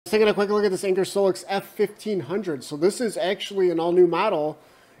taking a quick look at this Anker Solix F1500. So this is actually an all new model.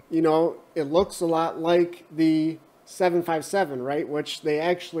 You know, it looks a lot like the 757, right? Which they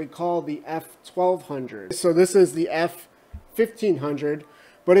actually call the F1200. So this is the F1500,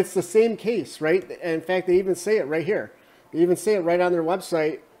 but it's the same case, right? And in fact, they even say it right here. They even say it right on their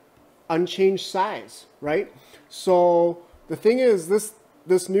website, unchanged size, right? So the thing is, this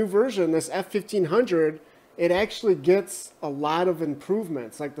new version, this F1500, it actually gets a lot of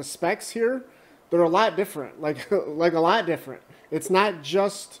improvements. Like the specs here, they're a lot different, like a lot different. It's not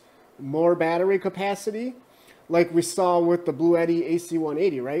just more battery capacity like we saw with the Blue Eddy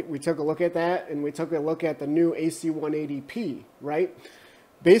AC180, right? We took a look at that, and we took a look at the new AC180P, right?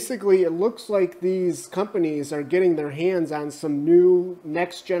 Basically, it looks like these companies are getting their hands on some new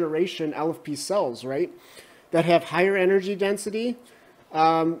next generation LFP cells, right? That have higher energy density,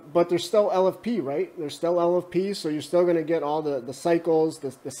 but they're still LFP, right? They're still LFP, so you're still going to get all the cycles,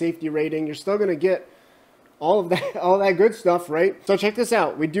 the safety rating. You're still going to get all of that good stuff, right? So check this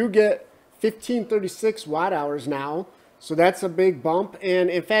out. We do get 1536 watt hours now, so that's a big bump. And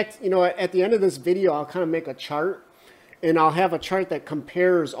in fact, you know, at the end of this video, I'll kind of make a chart, and I'll have a chart that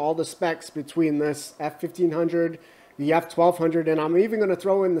compares all the specs between this F1500, the F1200, and I'm even going to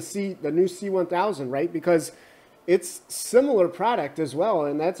throw in the new C1000, right? Because it's similar product as well,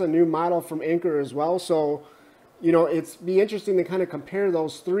 and that's a new model from Anker as well. So, you know, it's be interesting to kind of compare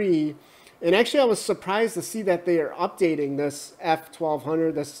those three. And actually, I was surprised to see that they are updating this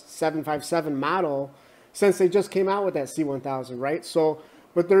F1200, this 757 model, since they just came out with that C1000, right? So,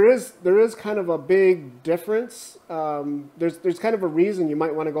 but there is kind of a big difference. There's kind of a reason you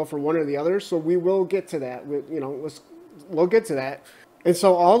might want to go for one or the other. So we will get to that. We'll get to that. And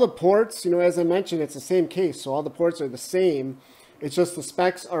so all the ports, you know, as I mentioned, it's the same case. So all the ports are the same. It's just the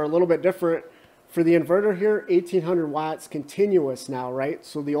specs are a little bit different. For the inverter here, 1800 watts continuous now, right?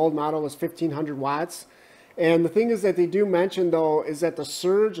 So the old model was 1500 watts. And the thing is that they do mention, though, is that the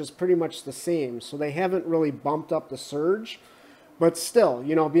surge is pretty much the same. So they haven't really bumped up the surge. But still,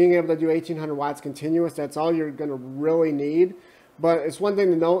 you know, being able to do 1800 watts continuous, that's all you're going to really need. But it's one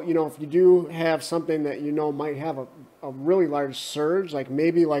thing to note, you know, if you do have something that you know might have a really large surge, like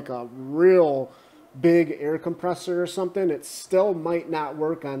maybe like a real big air compressor or something, it still might not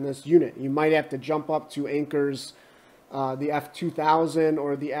work on this unit. You might have to jump up to Anker's the F2000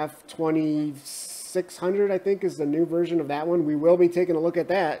 or the F2600, I think is the new version of that one. We will be taking a look at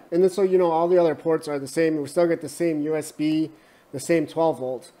that. And then so, you know, all the other ports are the same. We still get the same USB, the same 12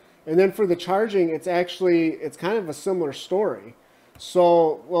 volt. And then for the charging, it's kind of a similar story.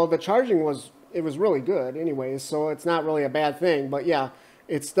 So, well, the charging was really good anyways, so it's not really a bad thing. But yeah,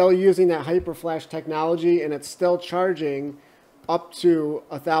 it's still using that hyperflash technology, and it's still charging up to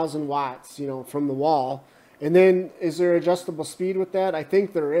 1000 watts, you know, from the wall. And then is there adjustable speed with that? I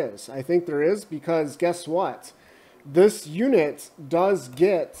think there is. I think there is, because guess what? This unit does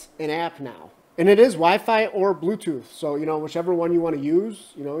get an app now. And it is Wi-Fi or Bluetooth. So, you know, whichever one you want to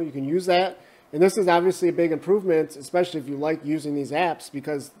use, you know, you can use that. And this is obviously a big improvement, especially if you like using these apps,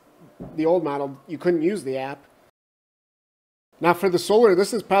 because the old model, you couldn't use the app. Now for the solar,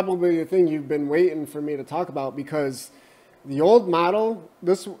 this is probably the thing you've been waiting for me to talk about, because the old model,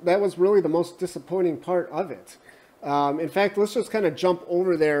 that was really the most disappointing part of it. In fact, let's just kind of jump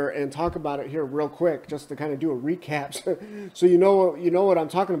over there and talk about it here real quick, just to kind of do a recap, so you know what I'm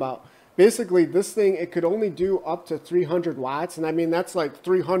talking about. Basically, this thing, it could only do up to 300 watts, and I mean that's like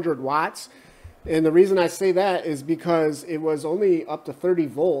 300 watts. And the reason I say that is because it was only up to 30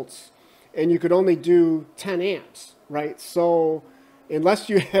 volts, and you could only do 10 amps, right? So unless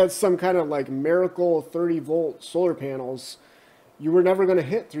you had some kind of like miracle 30 volt solar panels, you were never going to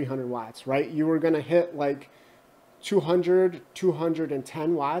hit 300 watts, right? You were going to hit like 200,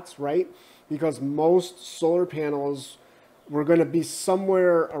 210 watts, right? Because most solar panels were going to be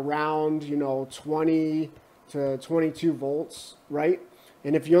somewhere around, you know, 20 to 22 volts, right?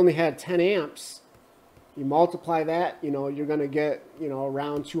 And if you only had 10 amps, you multiply that, you know, you're going to get, you know,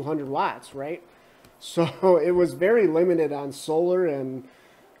 around 200 watts, right? So it was very limited on solar, and,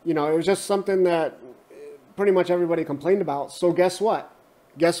 you know, it was just something that pretty much everybody complained about. So guess what?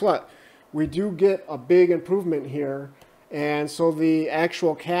 Guess what? We do get a big improvement here. And so the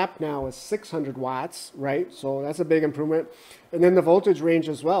actual cap now is 600 watts, right? So that's a big improvement. And then the voltage range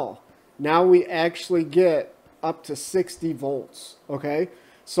as well. Now we actually get up to 60 volts, okay?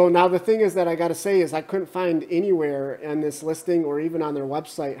 So now the thing is that I got to say is I couldn't find anywhere in this listing or even on their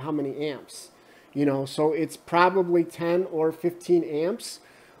website how many amps, you know, so it's probably 10 or 15 amps.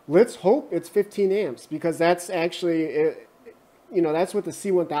 Let's hope it's 15 amps, because that's actually, you know, that's what the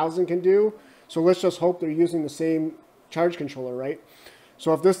C1000 can do. So let's just hope they're using the same charge controller, right?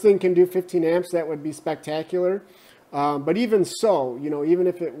 So if this thing can do 15 amps, that would be spectacular. But even so, you know, even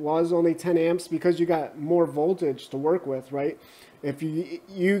if it was only 10 amps, because you got more voltage to work with, right? If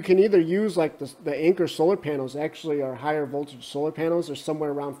you can either use like the Anker solar panels, actually are higher voltage solar panels, are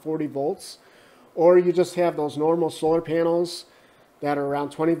somewhere around 40 volts, or you just have those normal solar panels that are around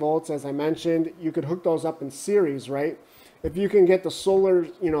 20 volts, as I mentioned. You could hook those up in series, right? If you can get the solar,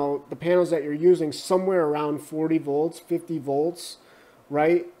 you know, the panels that you're using somewhere around 40 volts, 50 volts,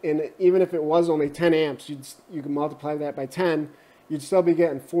 right? And even if it was only 10 amps, you can multiply that by 10, you'd still be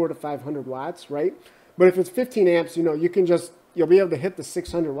getting 400 to 500 watts, right? But if it's 15 amps, you know, you'll be able to hit the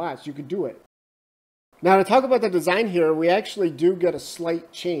 600 watts. You could do it. Now, to talk about the design here, we actually do get a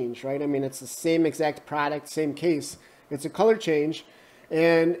slight change, right? I mean, it's the same exact product, same case. It's a color change,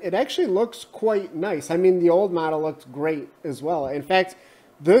 and it actually looks quite nice. I mean, the old model looked great as well. In fact,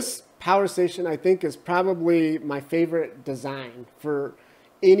 this power station, I think, is probably my favorite design for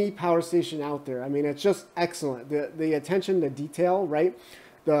any power station out there. I mean, it's just excellent. The attention to detail, right?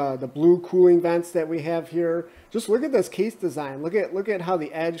 The blue cooling vents that we have here. Just look at this case design. Look at how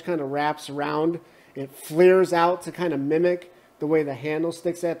the edge kind of wraps around. It flares out to kind of mimic the way the handle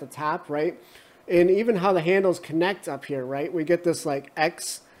sticks at the top, right? And even how the handles connect up here, right? We get this like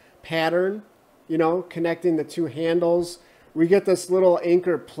X pattern, you know, connecting the two handles. We get this little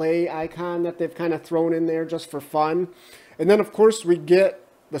Anker play icon that they've kind of thrown in there just for fun. And then, of course, we get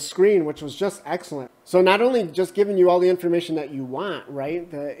the screen, which was just excellent. So not only just giving you all the information that you want,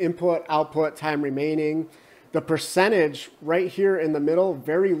 right? The input, output, time remaining, the percentage right here in the middle,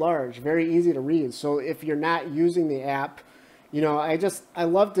 very large, very easy to read. So if you're not using the app, you know, I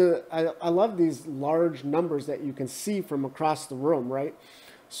love these large numbers that you can see from across the room, right?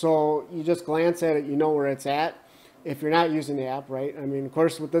 So you just glance at it, you know where it's at. If you're not using the app, right? I mean, of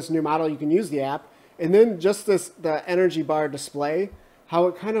course, with this new model, you can use the app. And then just the energy bar display, how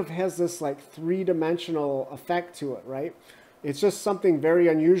it kind of has this like three-dimensional effect to it, right? It's just something very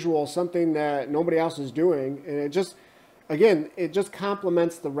unusual, something that nobody else is doing. And it just, again, it just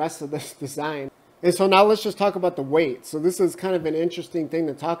complements the rest of this design. And so now let's just talk about the weight. So this is kind of an interesting thing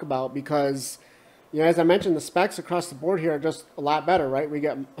to talk about because, you know, as I mentioned, the specs across the board here are just a lot better, right? We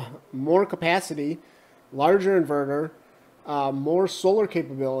get more capacity, larger inverter, more solar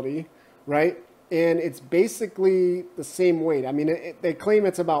capability, right? And it's basically the same weight. I mean, they claim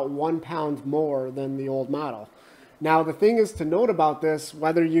it's about 1 pound more than the old model. Now, the thing is to note about this,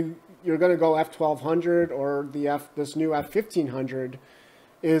 whether you're going to go F1200 or this new F1500,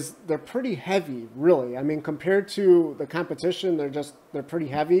 is they're pretty heavy, really. I mean, compared to the competition, they're pretty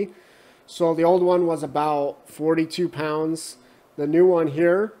heavy. So the old one was about 42 pounds. The new one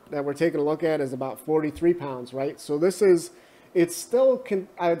here that we're taking a look at is about 43 pounds, right? So this is, I would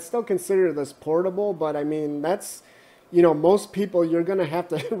still consider this portable, but I mean, that's, you know, most people, you're going to have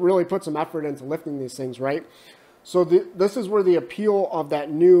to really put some effort into lifting these things, right? So this is where the appeal of that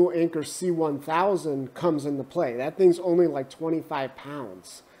new Anker C1000 comes into play. That thing's only like 25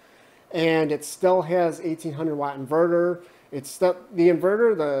 pounds. And it still has 1800 watt inverter. It's still, the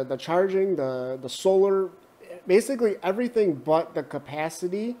inverter, the charging, the solar, basically everything but the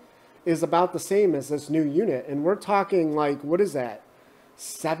capacity is about the same as this new unit. And we're talking like, what is that?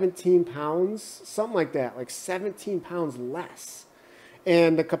 17 pounds? Something like that, like 17 pounds less.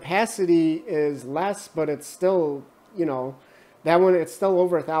 And the capacity is less, but it's still, you know, that one, it's still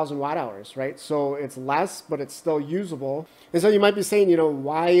over 1,000 watt hours, right? So it's less, but it's still usable. And so you might be saying, you know,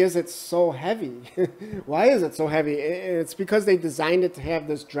 why is it so heavy? Why is it so heavy? It's because they designed it to have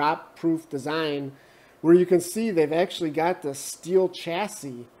this drop-proof design where you can see they've actually got the steel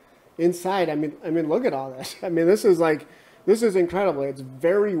chassis inside. I mean, look at all this. I mean, this is incredible. It's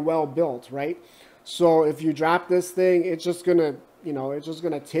very well built, right? So if you drop this thing, it's just gonna, you know, it's just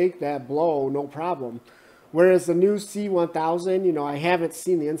gonna take that blow, no problem. Whereas the new C1000, you know, I haven't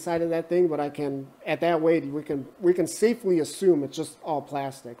seen the inside of that thing, but I can, at that weight, we can safely assume it's just all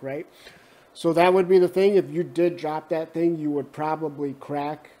plastic, right? So that would be the thing. If you did drop that thing, you would probably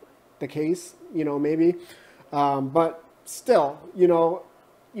crack the case, you know, maybe. But still, you know,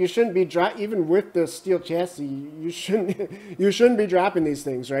 you shouldn't be even with the steel chassis, you shouldn't be dropping these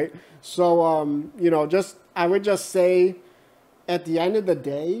things, right? So, you know, I would just say, at the end of the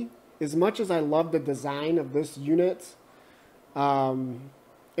day, as much as I love the design of this unit, and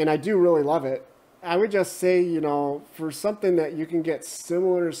I do really love it, I would just say, you know, for something that you can get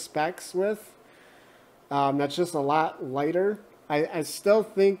similar specs with, that's just a lot lighter, I still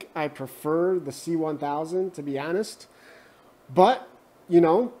think I prefer the C1000, to be honest. But, you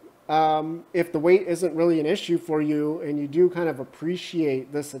know, if the weight isn't really an issue for you and you do kind of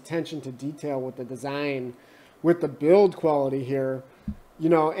appreciate this attention to detail with the design, with the build quality here, you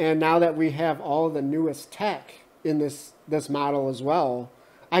know, and now that we have all of the newest tech in this model as well,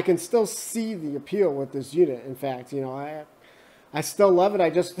 I can still see the appeal with this unit. In fact, you know, I still love it. I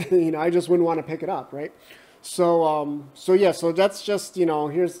just you know, I just wouldn't want to pick it up, right? So so yeah, so that's just, you know,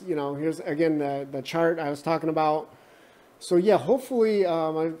 here's again the chart I was talking about. So yeah, hopefully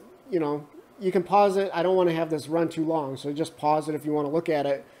you know, you can pause it. I don't want to have this run too long, so just pause it if you want to look at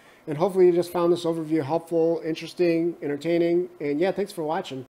it. And hopefully you just found this overview helpful, interesting, entertaining. And yeah, thanks for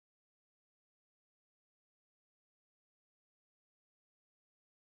watching.